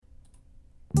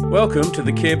Welcome to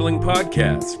the Cabling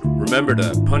Podcast. Remember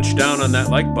to punch down on that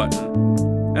like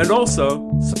button. And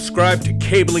also, subscribe to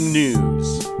Cabling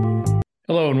News.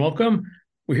 Hello and welcome.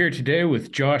 We're here today with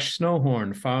Josh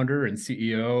Snowhorn, founder and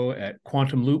CEO at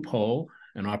Quantum Loophole,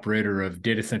 an operator of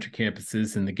data center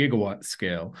campuses in the gigawatt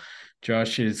scale.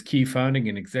 Josh's key founding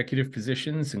and executive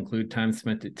positions include time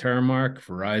spent at Terramark,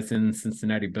 Verizon,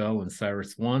 Cincinnati Bell, and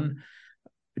CyrusOne.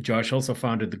 Josh also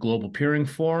founded the Global Peering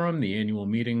Forum, the annual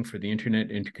meeting for the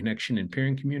Internet interconnection and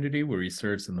peering community, where he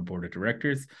serves on the board of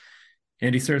directors.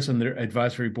 And he serves on the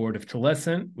advisory board of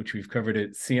Telescent, which we've covered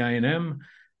at CINM,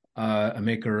 a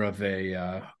maker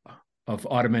of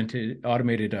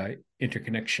automated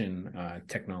interconnection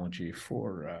technology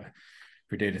for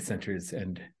data centers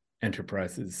and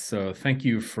enterprises. So thank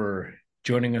you for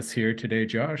joining us here today,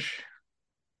 Josh.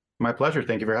 My pleasure.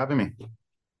 Thank you for having me.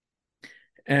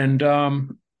 And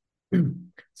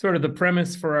sort of the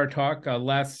premise for our talk,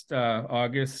 last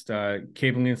August,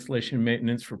 Cabling Installation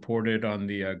Maintenance reported on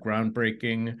the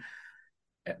groundbreaking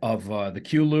of the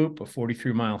Q-Loop, a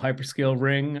 43-mile hyperscale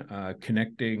ring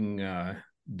connecting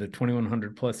the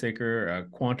 2,100 plus acre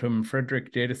Quantum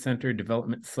Frederick data center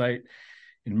development site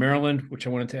in Maryland, which I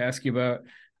wanted to ask you about,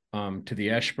 to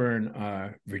the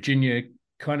Ashburn, Virginia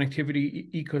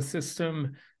connectivity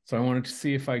ecosystem. So I wanted to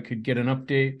see if I could get an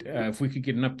update, if we could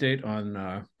get an update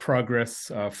on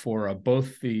progress for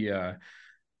both the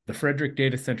Frederick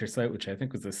data center site, which I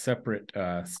think was a separate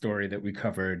story that we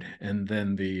covered, and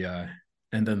then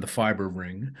the fiber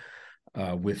ring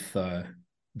with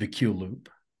the Q loop.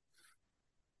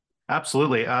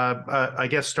 Absolutely. I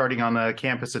guess starting on the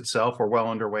campus itself, we're well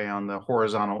underway on the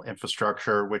horizontal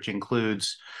infrastructure, which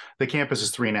includes the campus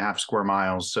is 3.5 square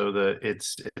miles. So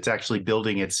it's actually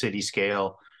building at city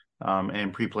scale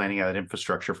and pre-planning out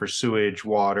infrastructure for sewage,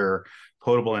 water,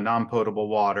 potable and non-potable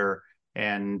water,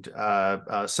 and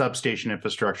substation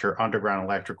infrastructure, underground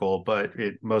electrical. But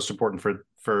most important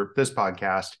for this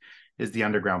podcast is the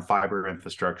underground fiber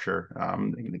infrastructure,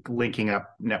 linking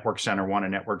up Network Center 1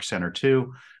 and Network Center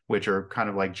 2, which are kind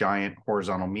of like giant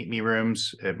horizontal meet-me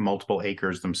rooms at multiple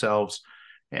acres themselves.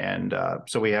 And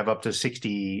so we have up to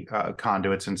 60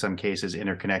 conduits in some cases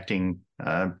interconnecting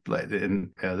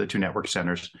in the two network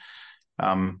centers.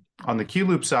 On the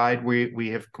Q-Loop side, we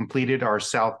have completed our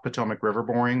South Potomac River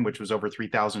boring, which was over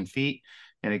 3,000 feet,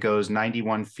 and it goes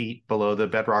 91 feet below the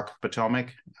bedrock of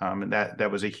Potomac. And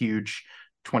that was a huge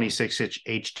 26-inch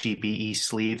HDPE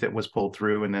sleeve that was pulled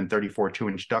through, and then 34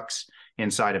 2-inch ducts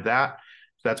inside of that.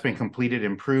 So that's been completed,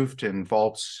 improved, and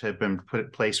vaults have been put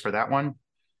in place for that one.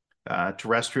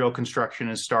 Terrestrial construction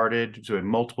has started, so we have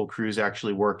multiple crews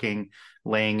actually working,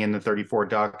 laying in the 34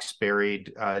 ducts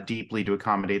buried deeply to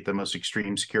accommodate the most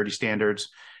extreme security standards,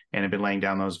 and have been laying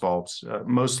down those vaults,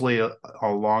 mostly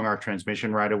along our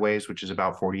transmission right-of-ways, which is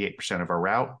about 48% of our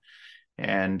route.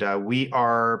 And we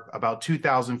are about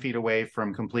 2,000 feet away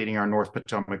from completing our North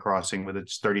Potomac crossing with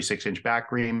its 36-inch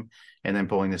back ream, and then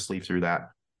pulling the sleeve through that.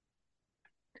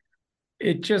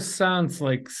 It just sounds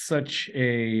like such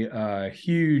a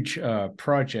huge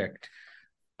project.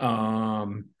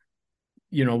 What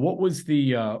was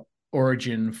the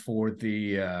origin for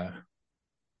the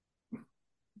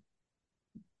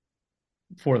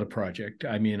project?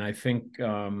 I mean, I think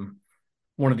one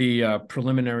of the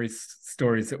preliminary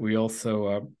stories that we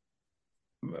also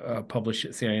published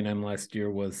at CINM last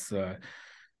year was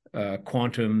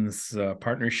Quantum's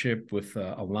partnership with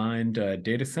Aligned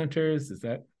Data Centers. Is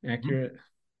that accurate?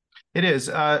 It is.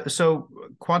 So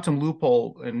Quantum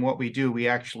Loophole, and what we do, we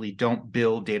actually don't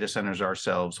build data centers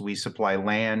ourselves. We supply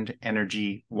land,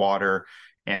 energy, water,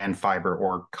 and fiber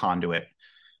or conduit.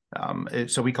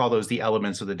 So we call those the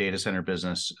elements of the data center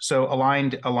business. So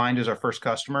Aligned is our first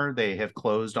customer. They have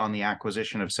closed on the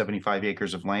acquisition of 75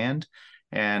 acres of land,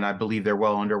 and I believe they're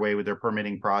well underway with their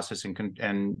permitting process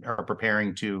and are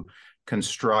preparing to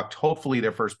construct, hopefully,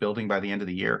 their first building by the end of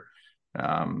the year.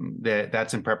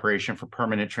 That's in preparation for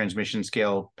permanent transmission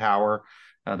scale power.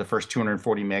 The first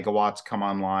 240 megawatts come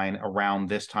online around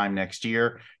this time next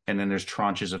year, and then there's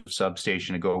tranches of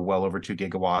substation to go well over 2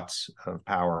 gigawatts of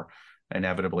power,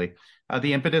 inevitably.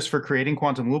 The impetus for creating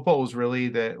Quantum Loophole was really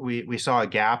that we saw a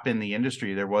gap in the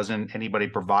industry. There wasn't anybody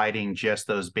providing just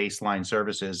those baseline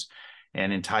services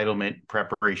and entitlement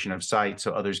preparation of sites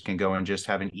so others can go and just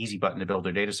have an easy button to build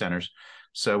their data centers.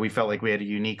 So we felt like we had a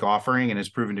unique offering, and it's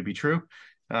proven to be true.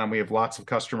 We have lots of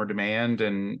customer demand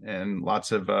and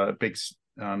lots of big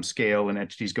scale and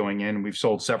entities going in. We've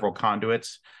sold several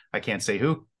conduits. I can't say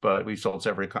who, but we've sold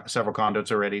several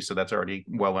conduits already, so that's already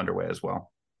well underway as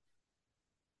well.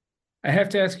 I have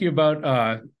to ask you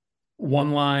about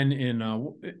one line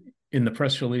in the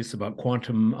press release about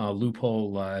Quantum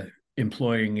Loophole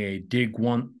employing a dig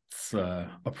once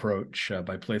approach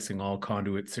by placing all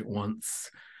conduits at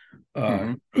once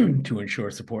to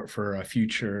ensure support for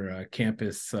future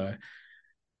campus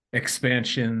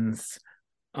expansions.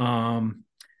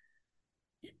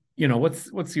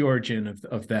 What's the origin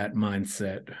of that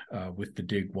mindset with the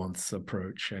dig once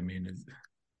approach? I mean, it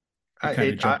kind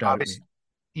of jumped out at me.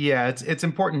 Yeah, it's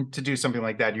important to do something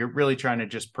like that. You're really trying to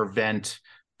just prevent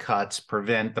cuts,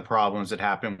 prevent the problems that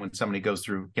happen when somebody goes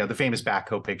through, the famous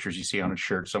backhoe pictures you see on a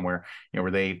shirt somewhere, where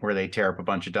they tear up a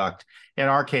bunch of duct. In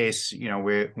our case,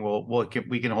 we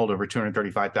can hold over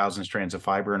 235,000 strands of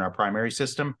fiber in our primary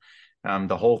system.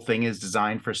 The whole thing is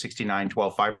designed for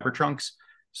 6912 fiber trunks.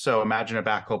 So imagine a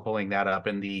backhoe pulling that up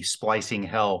and the splicing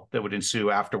hell that would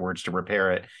ensue afterwards to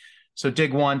repair it. So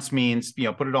dig once means,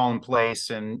 put it all in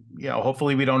place, and,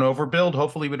 hopefully we don't overbuild.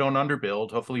 Hopefully we don't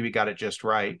underbuild. Hopefully we got it just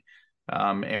right.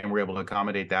 And we're able to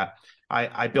accommodate that.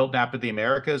 I built Napa of the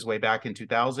Americas way back in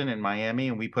 2000 in Miami,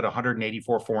 and we put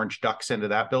 184 4-inch ducts into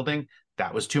that building.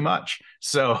 That was too much.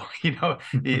 So,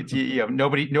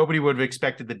 nobody would have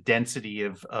expected the density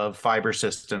of fiber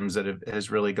systems that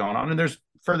has really gone on. And there's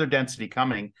further density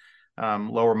coming,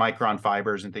 lower micron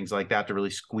fibers and things like that to really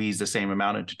squeeze the same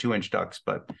amount into 2-inch ducts.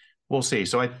 But we'll see.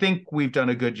 So I think we've done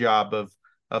a good job of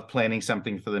planning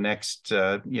something for the next,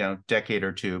 decade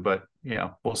or two, but,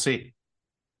 we'll see.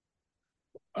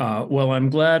 Well, I'm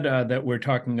glad that we're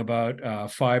talking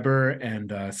about fiber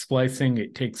and splicing.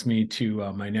 It takes me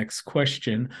to my next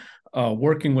question.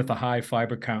 Working with a high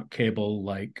fiber count cable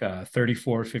like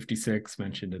 3456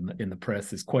 mentioned in the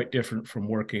press is quite different from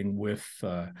working with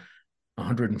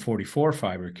 144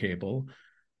 fiber cable,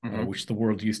 which the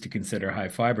world used to consider high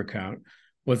fiber count.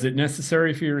 Was it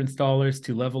necessary for your installers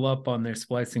to level up on their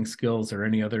splicing skills or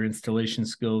any other installation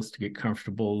skills to get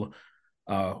comfortable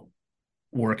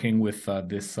working with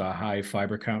this high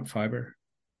fiber count fiber?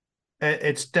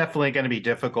 It's definitely going to be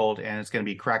difficult, and it's going to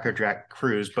be crackerjack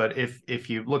crews. But if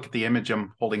you look at the image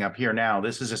I'm holding up here now,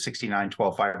 this is a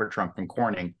 6912 fiber trunk from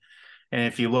Corning. And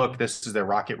if you look, this is their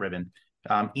rocket ribbon.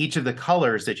 Each of the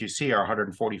colors that you see are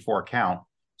 144 count.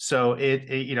 So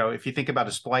if you think about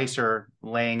a splicer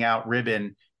laying out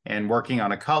ribbon and working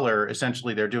on a color,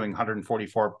 essentially they're doing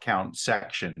 144 count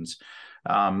sections.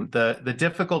 The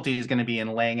difficulty is going to be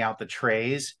in laying out the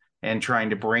trays and trying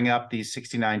to bring up these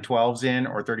 6912s in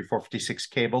or 3456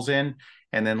 cables in,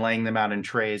 and then laying them out in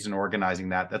trays and organizing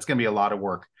that. That's going to be a lot of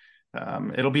work.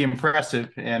 It'll be impressive,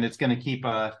 and it's going to keep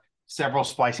several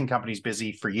splicing companies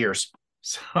busy for years.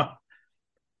 So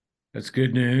that's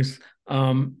good news.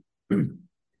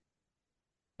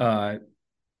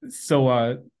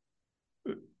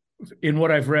 In what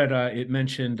I've read, it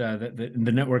mentioned that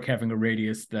the network having a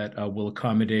radius that will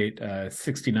accommodate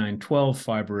 6912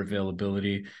 fiber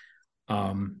availability.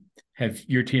 Have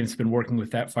your teams been working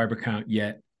with that fiber count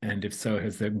yet? And if so,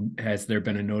 has there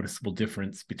been a noticeable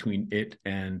difference between it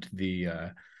and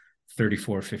the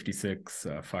 3456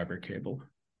 fiber cable?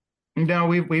 No,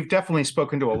 we've definitely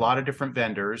spoken to a lot of different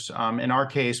vendors. In our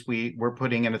case, we're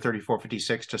putting in a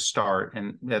 3456 to start,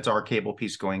 and that's our cable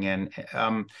piece going in.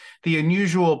 The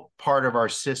unusual part of our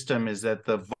system is that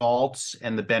the vaults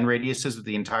and the bend radiuses of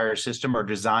the entire system are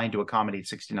designed to accommodate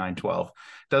 6912.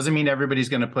 Doesn't mean everybody's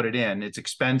going to put it in. It's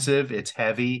expensive, it's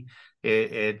heavy.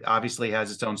 It obviously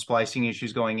has its own splicing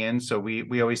issues going in. So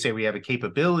we always say we have a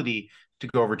capability to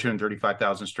go over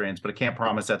 235,000 strands, but I can't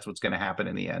promise that's what's going to happen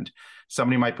in the end.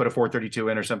 Somebody might put a 432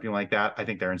 in or something like that. I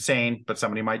think they're insane, but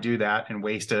somebody might do that and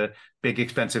waste a big,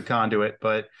 expensive conduit.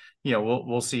 But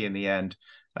we'll see in the end.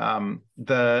 I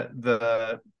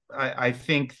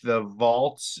think the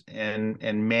vaults and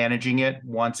managing it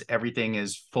once everything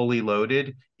is fully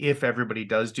loaded, if everybody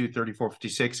does do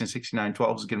 3456 and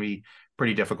 6912, is going to be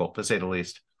pretty difficult, to say the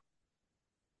least.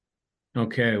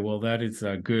 Okay, well, that is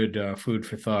good food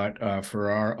for thought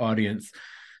for our audience.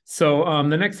 So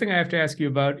the next thing I have to ask you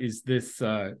about is this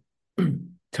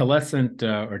Telecent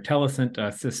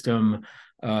system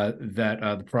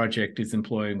that the project is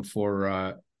employing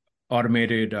for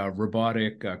automated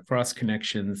robotic cross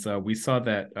connections. We saw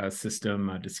that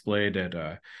system displayed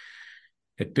at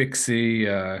Bixby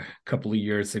a couple of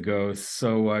years ago.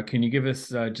 So can you give us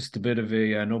just a bit of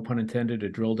a, no pun intended, a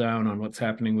drill down on what's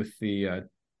happening with the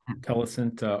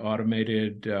Telecent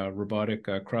automated robotic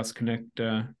cross-connect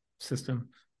system?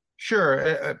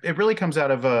 Sure. It really comes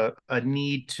out of a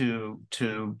need to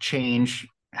change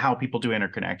how people do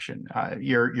interconnection.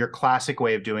 Your classic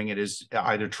way of doing it is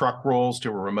either truck rolls to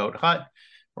a remote hut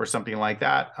or something like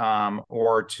that,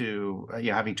 or to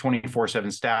having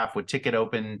 24/7 staff with tickets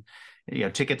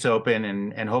open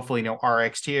and hopefully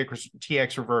RX,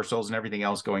 TX reversals and everything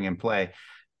else going in play.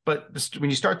 But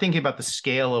when you start thinking about the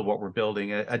scale of what we're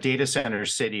building, a data center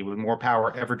city with more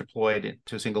power ever deployed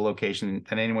to a single location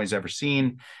than anyone's ever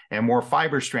seen, and more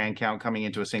fiber strand count coming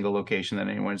into a single location than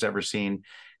anyone's ever seen,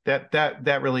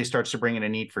 that really starts to bring in a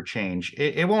need for change.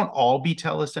 It won't all be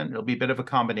telecent. It'll be a bit of a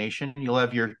combination. You'll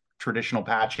have your traditional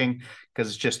patching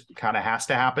because it just kind of has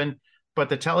to happen. But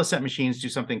the telecent machines do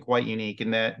something quite unique in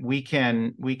that we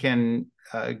can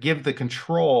give the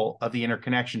control of the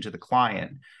interconnection to the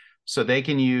client. So they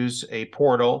can use a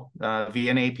portal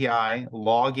via an API,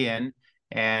 log in,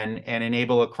 and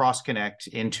enable a cross connect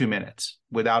in 2 minutes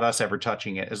without us ever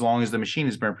touching it, as long as the machine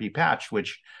has been pre-patched,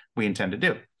 which we intend to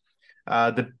do.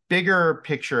 The bigger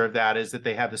picture of that is that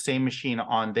they have the same machine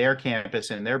on their campus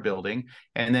in their building,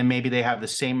 and then maybe they have the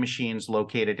same machines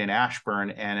located in Ashburn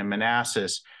and in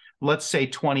Manassas, let's say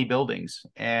 20 buildings,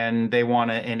 and they want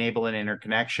to enable an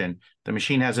interconnection. The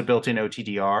machine has a built-in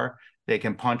OTDR. They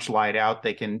can punch light out.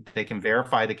 They can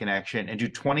verify the connection and do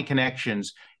 20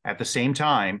 connections at the same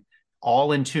time,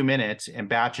 all in 2 minutes, and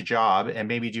batch a job, and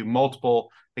maybe do multiple.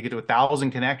 They could do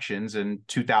 1,000 connections in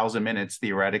 2,000 minutes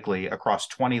theoretically across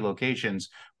 20 locations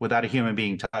without a human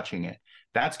being touching it.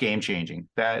 That's game changing.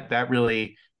 That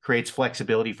really creates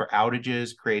flexibility for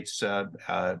outages, creates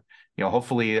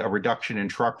hopefully a reduction in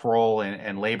truck roll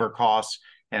and labor costs,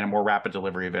 and a more rapid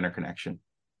delivery of interconnection.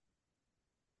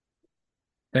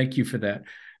 Thank you for that.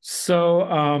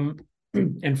 So,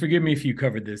 and forgive me if you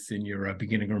covered this in your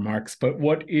beginning remarks, but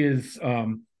what's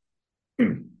the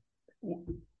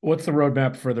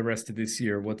roadmap for the rest of this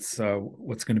year? What's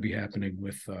going to be happening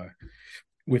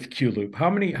with Q-Loop? How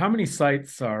many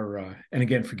sites are? And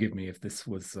again, forgive me if this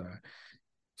was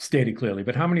stated clearly,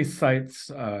 but how many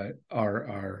sites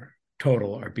are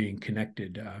total are being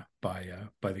connected by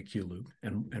the Q-Loop,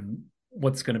 and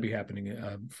what's going to be happening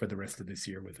for the rest of this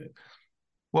year with it?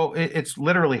 Well, it's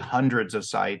literally hundreds of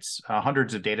sites,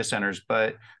 hundreds of data centers,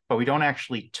 but we don't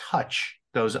actually touch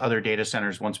those other data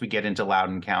centers once we get into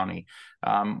Loudoun County.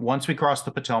 Once we cross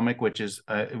the Potomac, which is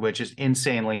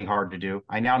insanely hard to do.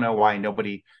 I now know why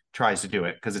nobody tries to do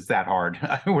it, because it's that hard.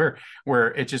 Where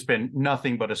it's just been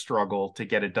nothing but a struggle to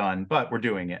get it done, but we're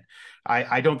doing it.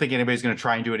 I don't think anybody's going to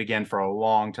try and do it again for a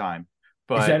long time.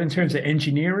 But is that in terms of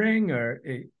engineering or?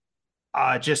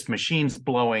 Just machines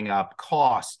blowing up,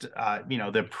 cost,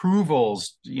 the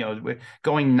approvals,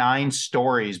 going 9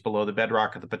 stories below the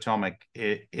bedrock of the Potomac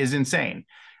is insane.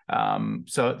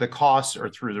 So the costs are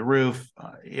through the roof.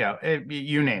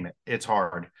 You name it, it's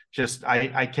hard. Just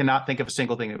I cannot think of a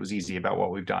single thing that was easy about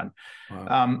what we've done.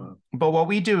 Wow. But what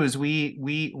we do is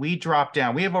we drop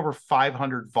down. We have over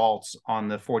 500 vaults on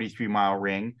the 43-mile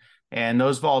ring. And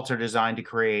those vaults are designed to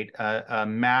create a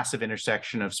massive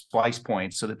intersection of splice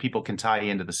points so that people can tie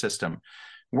into the system.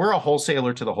 We're a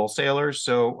wholesaler to the wholesalers,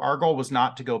 so our goal was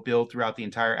not to go build throughout the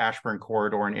entire Ashburn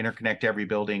corridor and interconnect every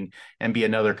building and be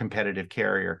another competitive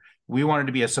carrier. We wanted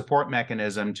to be a support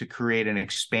mechanism to create an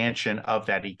expansion of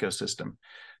that ecosystem.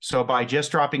 So by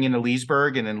just dropping into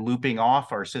Leesburg and then looping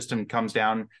off, our system comes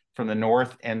down from the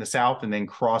north and the south and then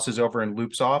crosses over and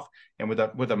loops off. And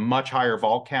with a much higher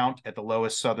vault count at the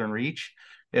lowest southern reach,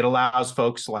 it allows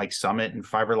folks like Summit and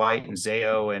Fiberlight and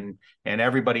Zayo and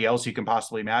everybody else you can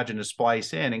possibly imagine to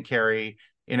splice in and carry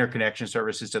interconnection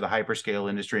services to the hyperscale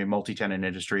industry and multi-tenant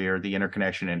industry or the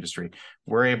interconnection industry.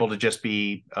 We're able to just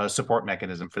be a support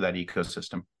mechanism for that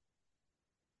ecosystem.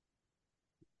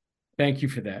 Thank you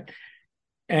for that.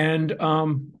 And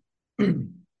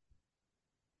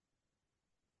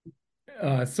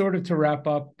sort of to wrap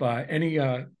up,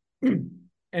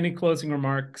 any closing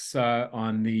remarks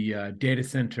on the data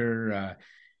center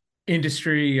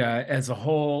industry as a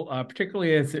whole,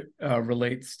 particularly as it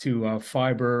relates to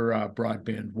fiber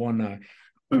broadband? One,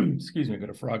 excuse me, I got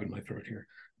a frog in my throat here.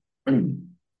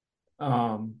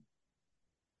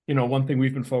 One thing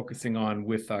we've been focusing on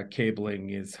with cabling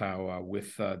is how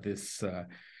with this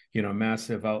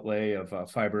massive outlay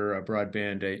of fiber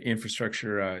broadband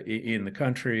infrastructure in the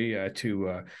country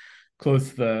to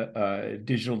close the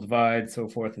digital divide, so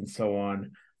forth and so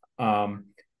on.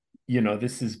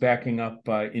 This is backing up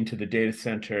into the data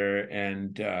center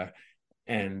and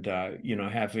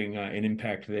having an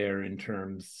impact there in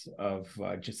terms of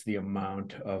just the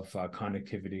amount of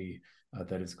connectivity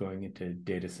that is going into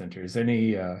data centers.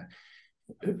 Any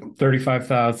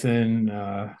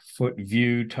 35,000 foot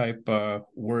view type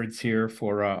words here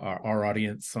for our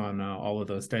audience on all of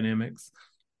those dynamics?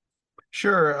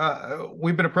 Sure.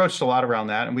 We've been approached a lot around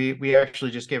that. And we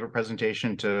actually just gave a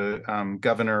presentation to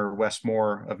Governor Wes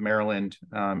Moore of Maryland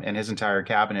and his entire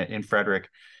cabinet in Frederick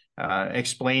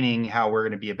explaining how we're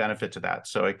going to be a benefit to that.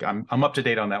 So I'm up to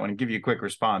date on that one and give you a quick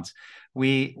response.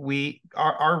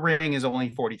 Our ring is only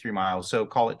 43 miles, so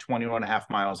call it 21.5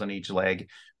 miles on each leg.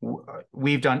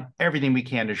 We've done everything we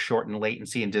can to shorten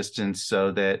latency and distance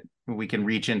so that we can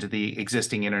reach into the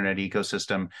existing internet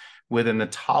ecosystem within the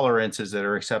tolerances that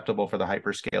are acceptable for the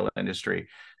hyperscale industry,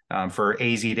 for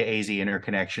AZ to AZ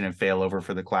interconnection and failover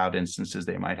for the cloud instances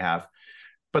they might have.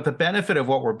 But the benefit of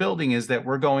what we're building is that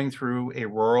we're going through a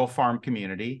rural farm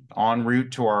community en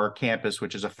route to our campus,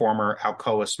 which is a former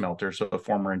Alcoa smelter, so a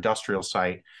former industrial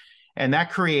site. And that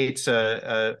creates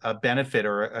a benefit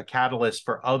or a catalyst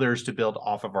for others to build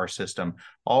off of our system.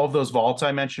 All of those vaults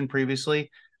I mentioned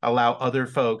previously allow other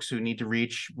folks who need to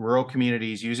reach rural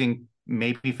communities using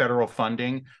maybe federal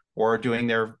funding or doing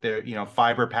their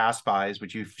fiber pass-bys,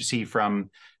 which you see from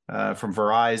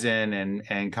Verizon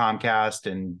and Comcast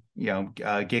and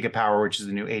Gigapower, which is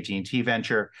the new AT&T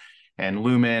venture, and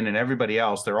Lumen and everybody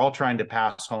else. They're all trying to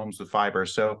pass homes with fiber.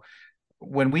 So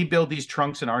when we build these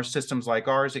trunks in our systems like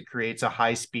ours, it creates a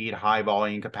high-speed,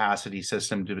 high-volume capacity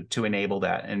system to enable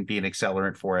that and be an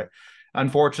accelerant for it.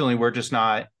 Unfortunately, we're just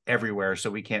not everywhere, so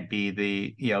we can't be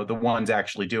the ones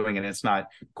actually doing it. It's not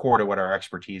core to what our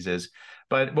expertise is.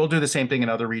 But we'll do the same thing in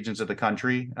other regions of the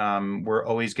country. We're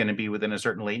always going to be within a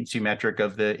certain latency metric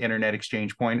of the internet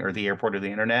exchange point or the airport of the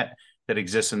internet that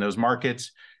exists in those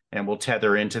markets. And we'll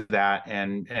tether into that.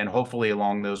 And hopefully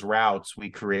along those routes, we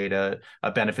create a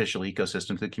beneficial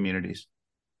ecosystem to the communities.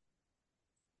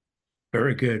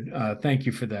 Very good. Thank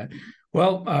you for that.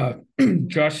 Well,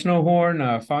 Josh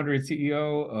Snowhorn, founder and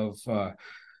CEO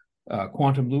of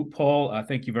Quantum Loophole,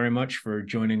 thank you very much for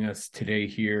joining us today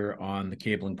here on the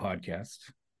Cabling Podcast.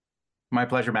 My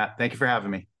pleasure, Matt. Thank you for having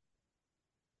me.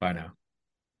 Bye now.